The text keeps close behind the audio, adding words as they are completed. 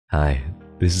Hi,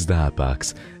 this is the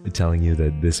Hotbox, telling you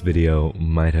that this video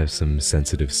might have some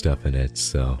sensitive stuff in it,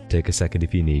 so take a second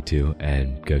if you need to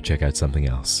and go check out something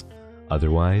else.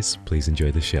 Otherwise, please enjoy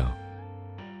the show.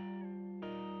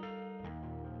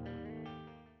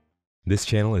 This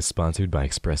channel is sponsored by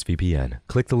ExpressVPN.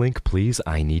 Click the link, please.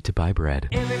 I need to buy bread.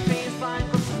 Everything's fine,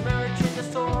 cause the merch in the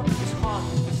store is hot,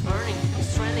 it's burning,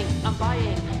 it's trending, I'm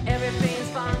buying. Everything's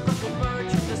fine, cause the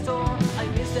merch in the store. I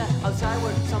miss the outside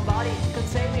where somebody can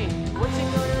save me. What's he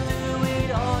gonna do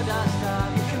with all that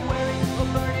stuff? You can wear it or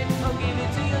burn it or give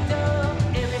it to your dog.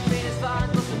 Everything is fine,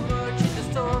 cause the merch in the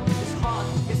store is hot,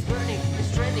 it's burning,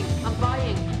 it's trending, I'm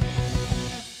buying.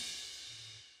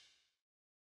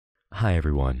 Hi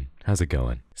everyone, how's it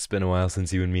going? It's been a while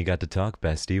since you and me got to talk,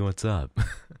 bestie, what's up?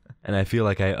 And I feel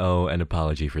like I owe an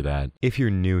apology for that. If you're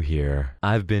new here,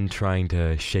 I've been trying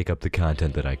to shake up the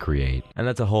content that I create, and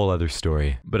that's a whole other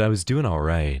story. But I was doing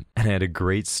alright, and I had a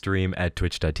great stream at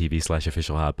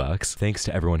twitch.tv/officialhotbox, thanks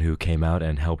to everyone who came out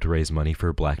and helped raise money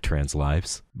for Black trans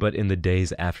lives. But in the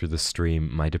days after the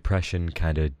stream, my depression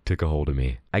kinda took a hold of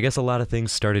me. I guess a lot of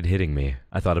things started hitting me.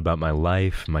 I thought about my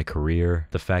life, my career,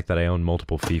 the fact that I own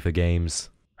multiple FIFA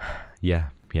games.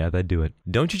 Yeah, that'd do it.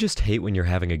 Don't you just hate when you're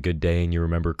having a good day and you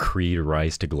remember Creed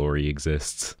Rise to Glory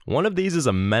exists? One of these is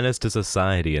a menace to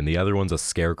society and the other one's a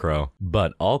scarecrow.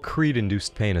 But all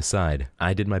Creed-induced pain aside,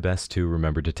 I did my best to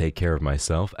remember to take care of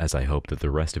myself, as I hope that the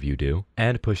rest of you do,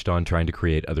 and pushed on trying to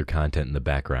create other content in the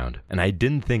background. And I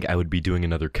didn't think I would be doing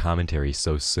another commentary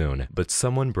so soon, but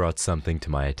someone brought something to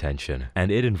my attention,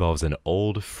 and it involves an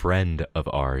old friend of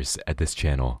ours at this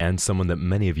channel, and someone that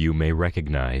many of you may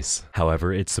recognize.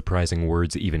 However, it's surprising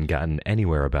words even gotten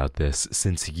anywhere about this,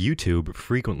 since YouTube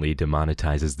frequently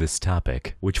demonetizes this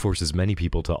topic, which forces many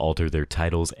people to alter their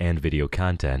titles and video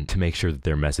content to make sure that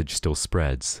their message still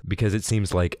spreads, because it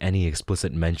seems like any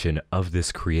explicit mention of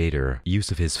this creator,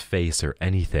 use of his face or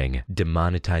anything,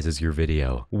 demonetizes your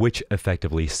video, which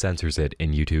effectively censors it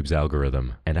in YouTube's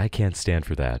algorithm. And I can't stand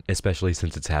for that, especially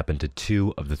since it's happened to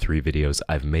 2 of the 3 videos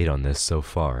I've made on this so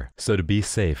far. So to be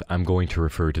safe, I'm going to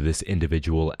refer to this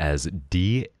individual as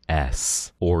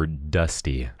DS, or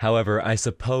Dusty. However, I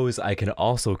suppose I can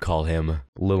also call him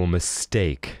Little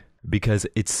Mistake, because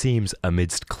it seems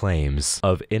amidst claims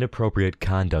of inappropriate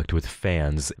conduct with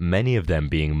fans, many of them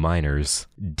being minors,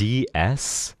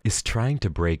 DS is trying to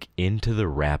break into the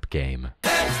rap game.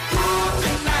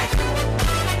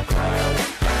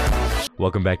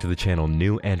 Welcome back to the channel,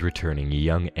 new and returning,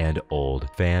 young and old,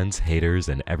 fans, haters,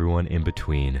 and everyone in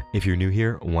between. If you're new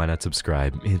here, why not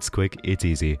subscribe? It's quick, it's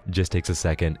easy, just takes a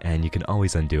second, and you can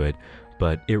always undo it,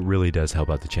 but it really does help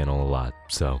out the channel a lot,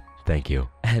 so thank you.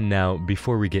 And now,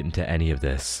 before we get into any of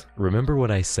this, remember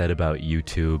what I said about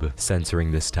YouTube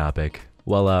censoring this topic?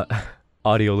 Well,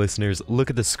 audio listeners, look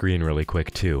at the screen really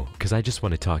quick too, because I just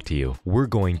want to talk to you. We're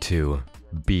going to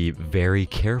be very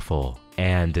careful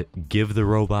and give the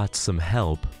robots some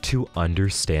help to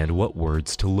understand what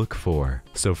words to look for.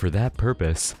 So for that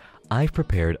purpose, I've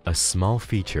prepared a small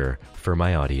feature for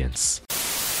my audience.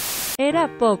 Era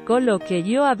poco lo que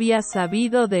yo había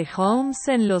sabido de Holmes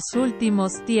en los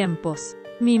últimos tiempos.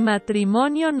 Mi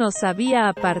matrimonio nos había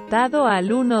apartado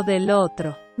al uno del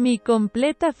otro. Mi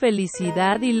completa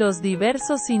felicidad y los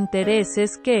diversos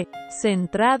intereses que,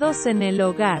 centrados en el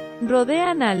hogar,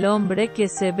 rodean al hombre que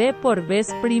se ve por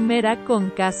vez primera con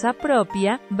casa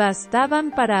propia, bastaban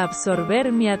para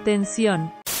absorber mi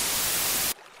atención.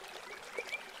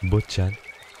 Bochan,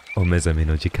 o mezame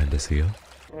no jikan desu yo.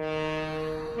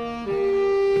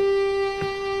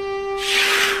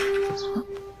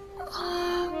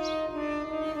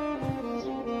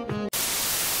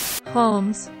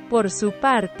 Holmes, por su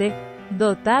parte,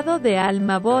 dotado de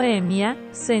alma bohemia,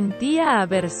 sentía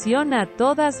aversión a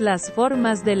todas las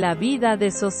formas de la vida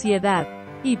de sociedad,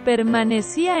 y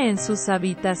permanecía en sus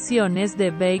habitaciones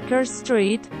de Baker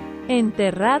Street,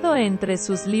 enterrado entre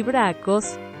sus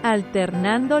libracos,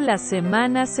 alternando las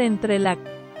semanas entre la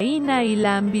cocaína y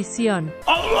la ambición.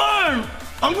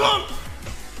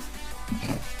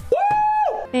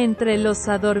 Entre los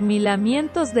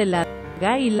adormilamientos de la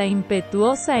y la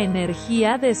impetuosa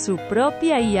energía de su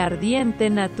propia y ardiente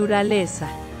naturaleza.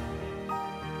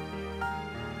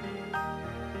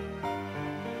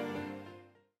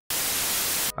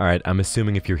 Alright, I'm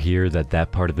assuming if you're here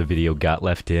that part of the video got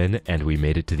left in and we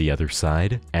made it to the other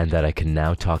side, and that I can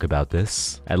now talk about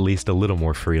this, at least a little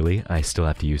more freely. I still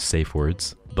have to use safe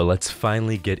words. But let's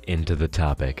finally get into the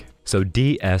topic. So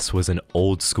DS was an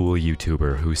old school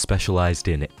YouTuber who specialized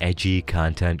in edgy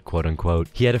content, quote unquote.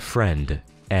 He had a friend,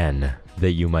 N,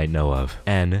 that you might know of.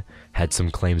 N had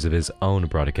some claims of his own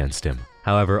brought against him.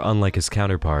 However, unlike his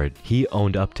counterpart, he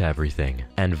owned up to everything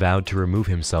and vowed to remove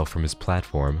himself from his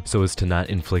platform so as to not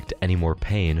inflict any more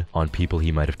pain on people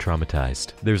he might have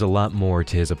traumatized. There's a lot more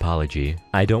to his apology.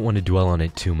 I don't want to dwell on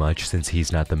it too much since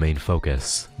he's not the main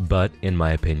focus. But, in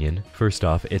my opinion, first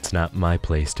off, it's not my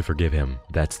place to forgive him.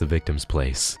 That's the victim's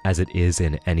place, as it is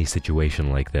in any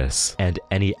situation like this. And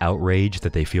any outrage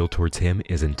that they feel towards him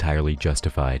is entirely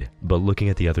justified. But looking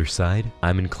at the other side,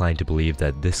 I'm inclined to believe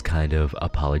that this kind of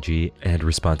apology and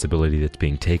responsibility that's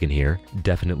being taken here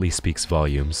definitely speaks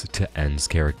volumes to N's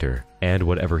character. And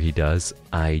whatever he does,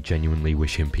 I genuinely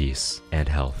wish him peace and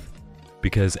health.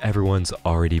 Because everyone's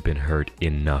already been hurt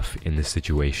enough in this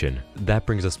situation. That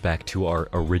brings us back to our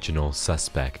original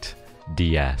suspect,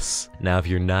 DS. Now, if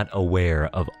you're not aware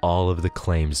of all of the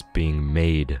claims being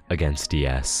made against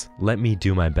DS, let me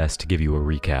do my best to give you a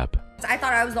recap. I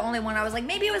thought I was the only one. I was like,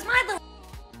 maybe it was my little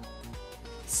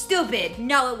stupid.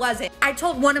 No, it wasn't. I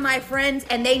told one of my friends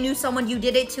and they knew someone you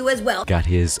did it to as well. Got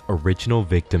his original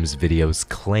victim's videos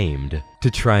claimed to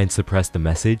try and suppress the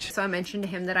message. So I mentioned to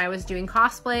him that I was doing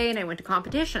cosplay and I went to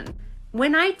competition.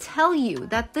 When I tell you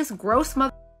that this gross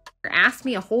mother asked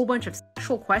me a whole bunch of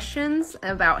sexual questions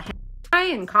about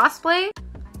hentai and cosplay,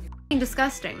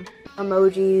 disgusting.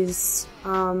 Emojis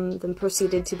then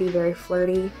proceeded to be very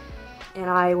flirty, and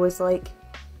I was like,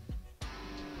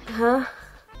 huh?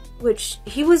 Which,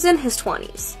 he was in his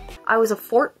 20s. I was a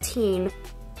 14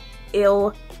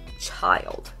 ill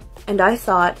child, and I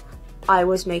thought I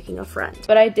was making a friend.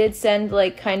 But I did send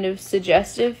like kind of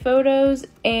suggestive photos,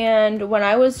 and when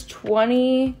I was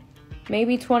 20,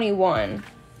 maybe 21,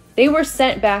 they were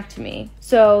sent back to me.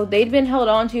 So they'd been held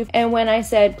on to, and when I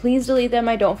said, please delete them,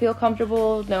 I don't feel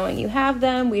comfortable knowing you have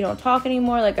them, we don't talk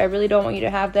anymore, like I really don't want you to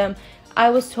have them,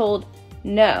 I was told,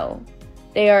 no.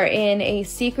 They are in a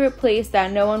secret place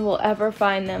that no one will ever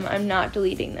find them. I'm not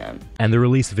deleting them. And the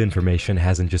release of information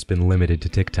hasn't just been limited to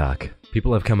TikTok.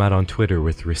 People have come out on Twitter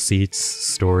with receipts,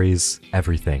 stories,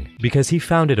 everything. Because he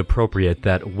found it appropriate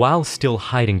that while still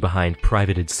hiding behind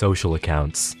privated social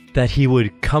accounts, that he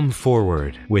would come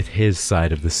forward with his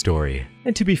side of the story.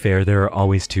 And to be fair, there are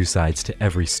always two sides to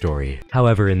every story.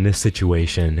 However, in this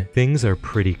situation, things are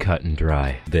pretty cut and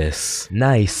dry. This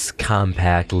nice,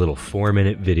 compact little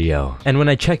 4-minute video. And when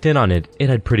I checked in on it, it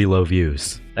had pretty low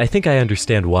views. I think I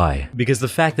understand why. Because the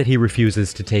fact that he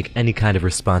refuses to take any kind of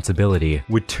responsibility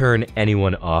would turn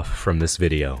anyone off from this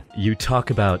video. You talk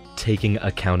about taking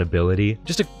accountability.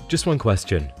 Just one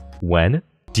question. When?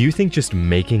 Do you think just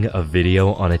making a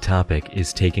video on a topic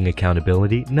is taking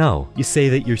accountability? No. You say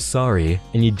that you're sorry,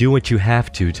 and you do what you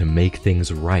have to make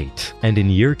things right. And in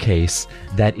your case,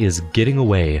 that is getting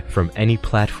away from any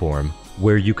platform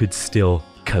where you could still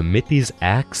commit these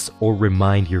acts or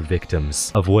remind your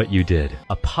victims of what you did.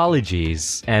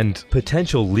 Apologies and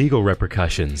potential legal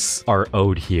repercussions are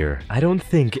owed here. I don't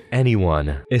think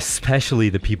anyone, especially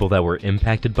the people that were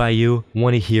impacted by you,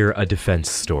 want to hear a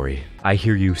defense story. I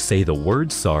hear you say the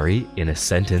word sorry in a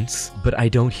sentence, but I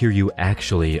don't hear you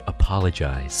actually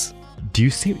apologize. Do you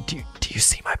see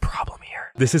my problem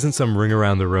here? This isn't some ring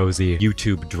around the rosy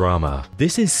YouTube drama.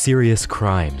 This is serious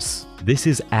crimes. This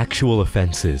is actual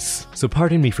offenses. So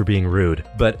pardon me for being rude,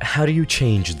 but how do you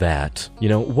change that? You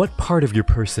know, what part of your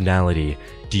personality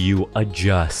do you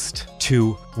adjust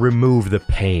to remove the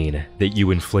pain that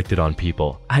you inflicted on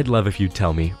people? I'd love if you'd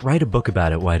tell me. Write a book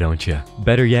about it, why don't you?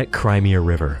 Better yet, cry me a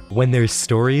river. When there's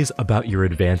stories about your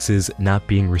advances not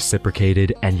being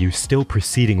reciprocated and you still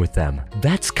proceeding with them,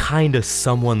 that's kinda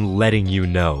someone letting you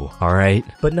know, alright?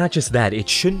 But not just that, it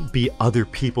shouldn't be other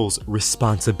people's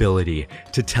responsibility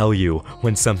to tell you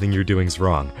when something you're doing's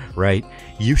wrong, right?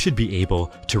 You should be able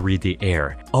to read the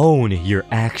air. Own your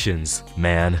actions,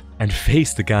 man, and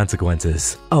face the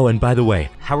consequences. Oh, and by the way,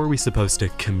 how are we supposed to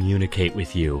communicate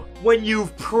with you when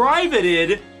you've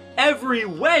privated every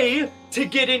way to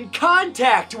get in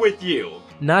contact with you?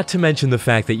 Not to mention the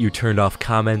fact that you turned off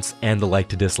comments and the like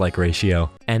to dislike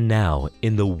ratio. And now,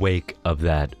 in the wake of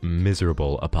that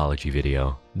miserable apology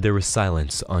video, there was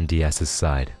silence on DS's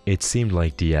side. It seemed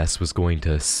like DS was going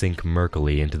to sink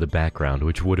murkily into the background,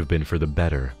 which would have been for the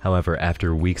better. However,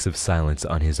 after weeks of silence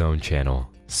on his own channel,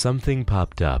 something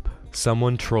popped up.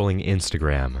 Someone trolling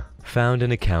Instagram found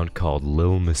an account called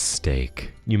Lil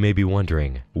Mistake. You may be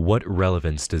wondering, what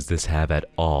relevance does this have at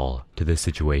all to this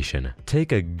situation?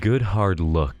 Take a good hard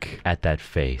look at that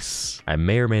face. I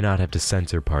may or may not have to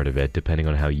censor part of it depending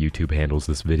on how YouTube handles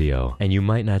this video, and you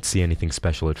might not see anything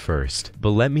special at first, but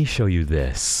let me show you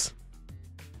this.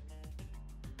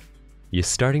 You're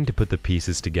starting to put the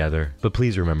pieces together, but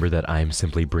please remember that I'm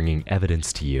simply bringing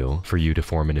evidence to you for you to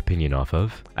form an opinion off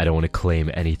of. I don't want to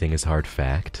claim anything as hard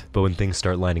fact, but when things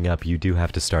start lining up, you do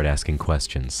have to start asking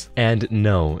questions. And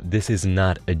no, this is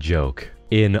not a joke.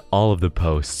 In all of the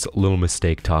posts, Little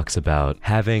Mistake talks about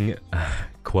having,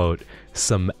 quote,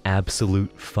 some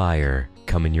absolute fire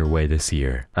coming your way this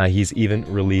year. He's even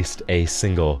released a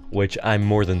single, which I'm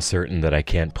more than certain that I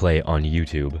can't play on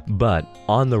YouTube. But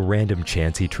on the random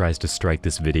chance he tries to strike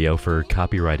this video for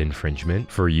copyright infringement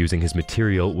for using his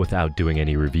material without doing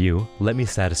any review, let me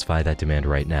satisfy that demand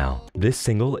right now. This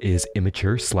single is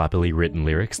immature, sloppily written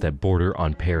lyrics that border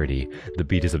on parody. The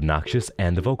beat is obnoxious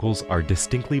and the vocals are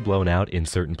distinctly blown out in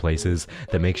certain places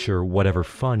that make sure whatever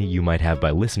fun you might have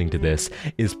by listening to this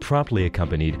is promptly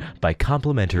accompanied by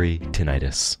complimentary tinnitus.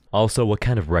 Also, what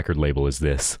kind of record label is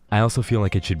this? I also feel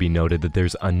like it should be noted that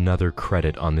there's another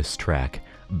credit on this track,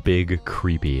 Big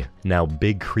Creepy. Now,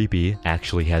 Big Creepy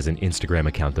actually has an Instagram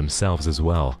account themselves as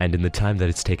well, and in the time that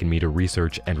it's taken me to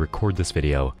research and record this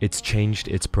video, it's changed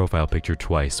its profile picture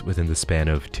twice within the span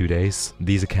of 2 days.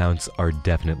 These accounts are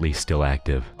definitely still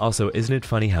active. Also, isn't it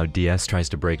funny how DS tries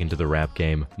to break into the rap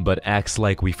game, but acts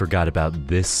like we forgot about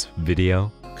this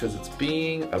video? Because it's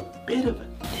being a bit of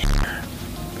a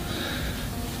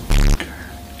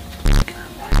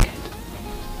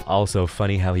Also,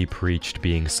 funny how he preached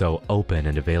being so open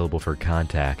and available for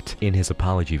contact in his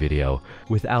apology video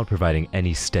without providing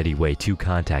any steady way to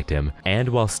contact him, and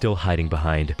while still hiding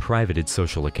behind privated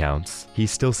social accounts, he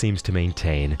still seems to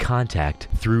maintain contact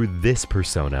through this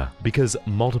persona because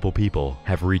multiple people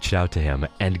have reached out to him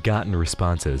and gotten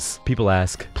responses. People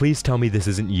ask, "Please tell me this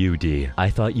isn't you, D. I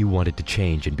thought you wanted to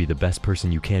change and be the best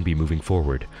person you can be moving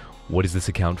forward. What is this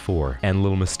account for?" And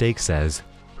Little Mistake says,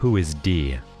 "Who is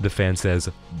D?" The fan says,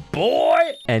 "Boy!"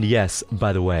 And yes,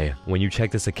 by the way, when you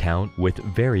check this account with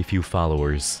very few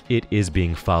followers, it is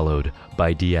being followed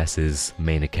by DS's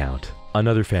main account.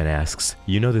 Another fan asks,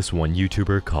 "You know this one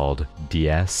YouTuber called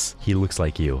DS? He looks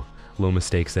like you." Little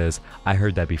Mistake says, "I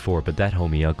heard that before, but that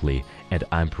homie ugly, and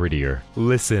I'm prettier."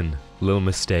 Listen, Little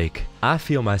Mistake, I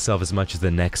feel myself as much as the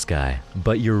next guy,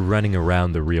 but you're running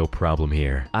around the real problem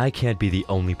here. I can't be the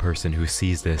only person who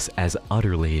sees this as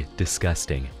utterly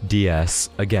disgusting. DS,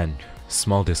 again,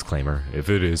 small disclaimer, if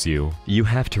it is you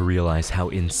have to realize how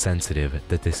insensitive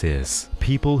that this is.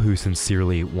 People who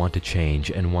sincerely want to change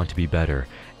and want to be better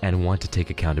and want to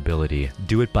take accountability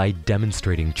do it by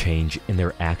demonstrating change in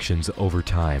their actions over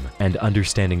time and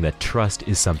understanding that trust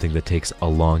is something that takes a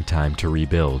long time to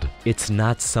rebuild. It's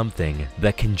not something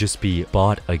that can just be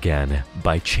bought again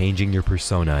by changing your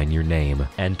persona and your name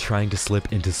and trying to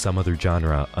slip into some other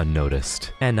genre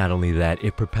unnoticed. And not only that,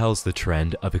 it propels the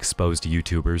trend of exposed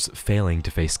YouTubers failing to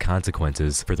face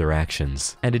consequences for their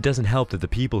actions. And it doesn't help that the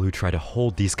people who try to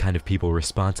hold these kind of people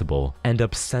responsible end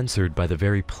up censored by the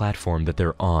very platform that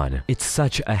they're on. It's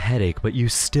such a headache, but you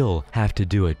still have to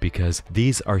do it because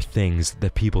these are things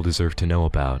that people deserve to know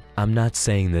about. I'm not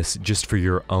saying this just for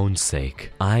your own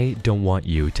sake. I don't want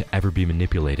you to ever be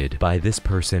manipulated by this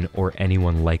person or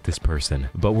anyone like this person,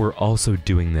 but we're also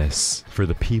doing this for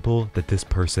the people that this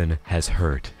person has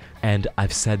hurt. And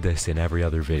I've said this in every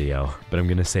other video, but I'm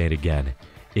gonna say it again.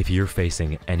 If you're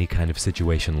facing any kind of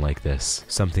situation like this,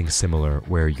 something similar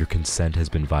where your consent has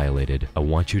been violated, I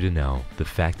want you to know the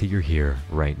fact that you're here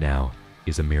right now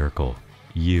is a miracle.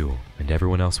 You and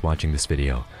everyone else watching this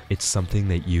video, it's something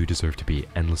that you deserve to be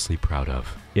endlessly proud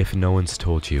of. If no one's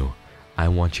told you, I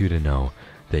want you to know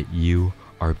that you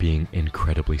are being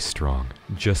incredibly strong.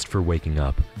 Just for waking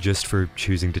up, just for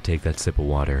choosing to take that sip of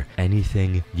water,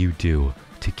 anything you do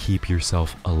to keep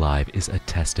yourself alive is a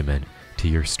testament to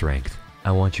your strength. I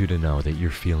want you to know that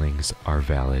your feelings are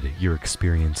valid, your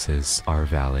experiences are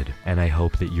valid, and I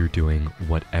hope that you're doing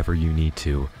whatever you need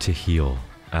to heal.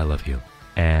 I love you.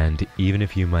 And even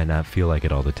if you might not feel like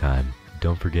it all the time,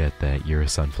 don't forget that you're a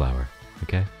sunflower,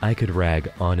 okay? I could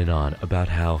rag on and on about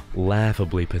how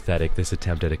laughably pathetic this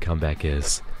attempt at a comeback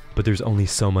is, but there's only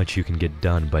so much you can get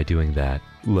done by doing that.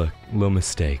 Look, Little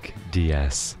Mistake,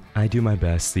 DS. I do my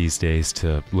best these days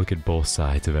to look at both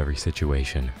sides of every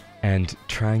situation, and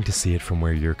trying to see it from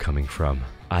where you're coming from.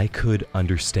 I could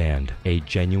understand a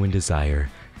genuine desire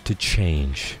to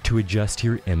change, to adjust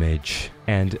your image,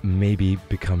 and maybe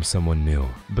become someone new.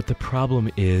 But the problem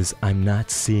is, I'm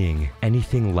not seeing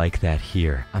anything like that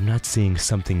here. I'm not seeing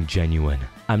something genuine.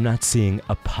 I'm not seeing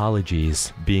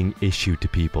apologies being issued to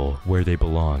people where they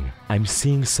belong. I'm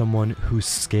seeing someone who's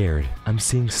scared. I'm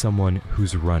seeing someone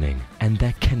who's running. And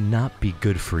that cannot be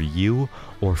good for you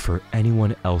or for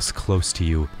anyone else close to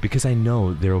you, because I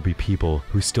know there will be people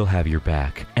who still have your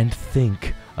back and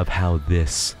think of how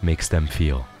this makes them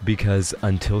feel. Because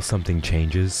until something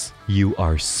changes, you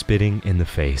are spitting in the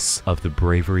face of the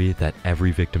bravery that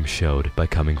every victim showed by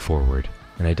coming forward.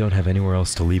 And I don't have anywhere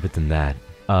else to leave it than that.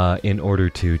 In order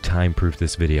to time-proof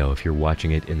this video, if you're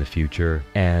watching it in the future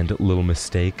and Little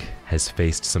Mistake has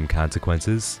faced some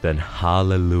consequences, then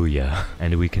hallelujah,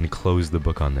 and we can close the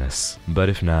book on this. But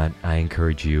if not, I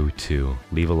encourage you to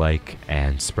leave a like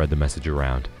and spread the message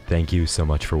around. Thank you so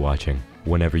much for watching.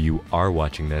 Whenever you are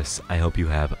watching this, I hope you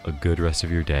have a good rest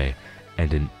of your day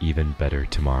and an even better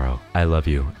tomorrow. I love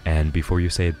you, and before you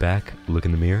say it back, look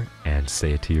in the mirror and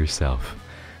say it to yourself.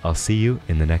 I'll see you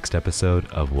in the next episode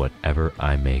of whatever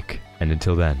I make. And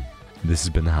until then, this has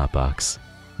been the Hotbox.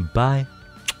 Bye!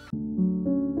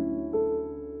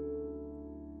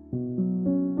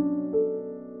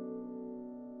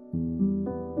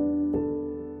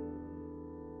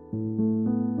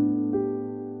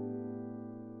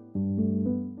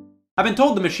 I've been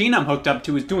told the machine I'm hooked up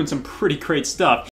to is doing some pretty great stuff.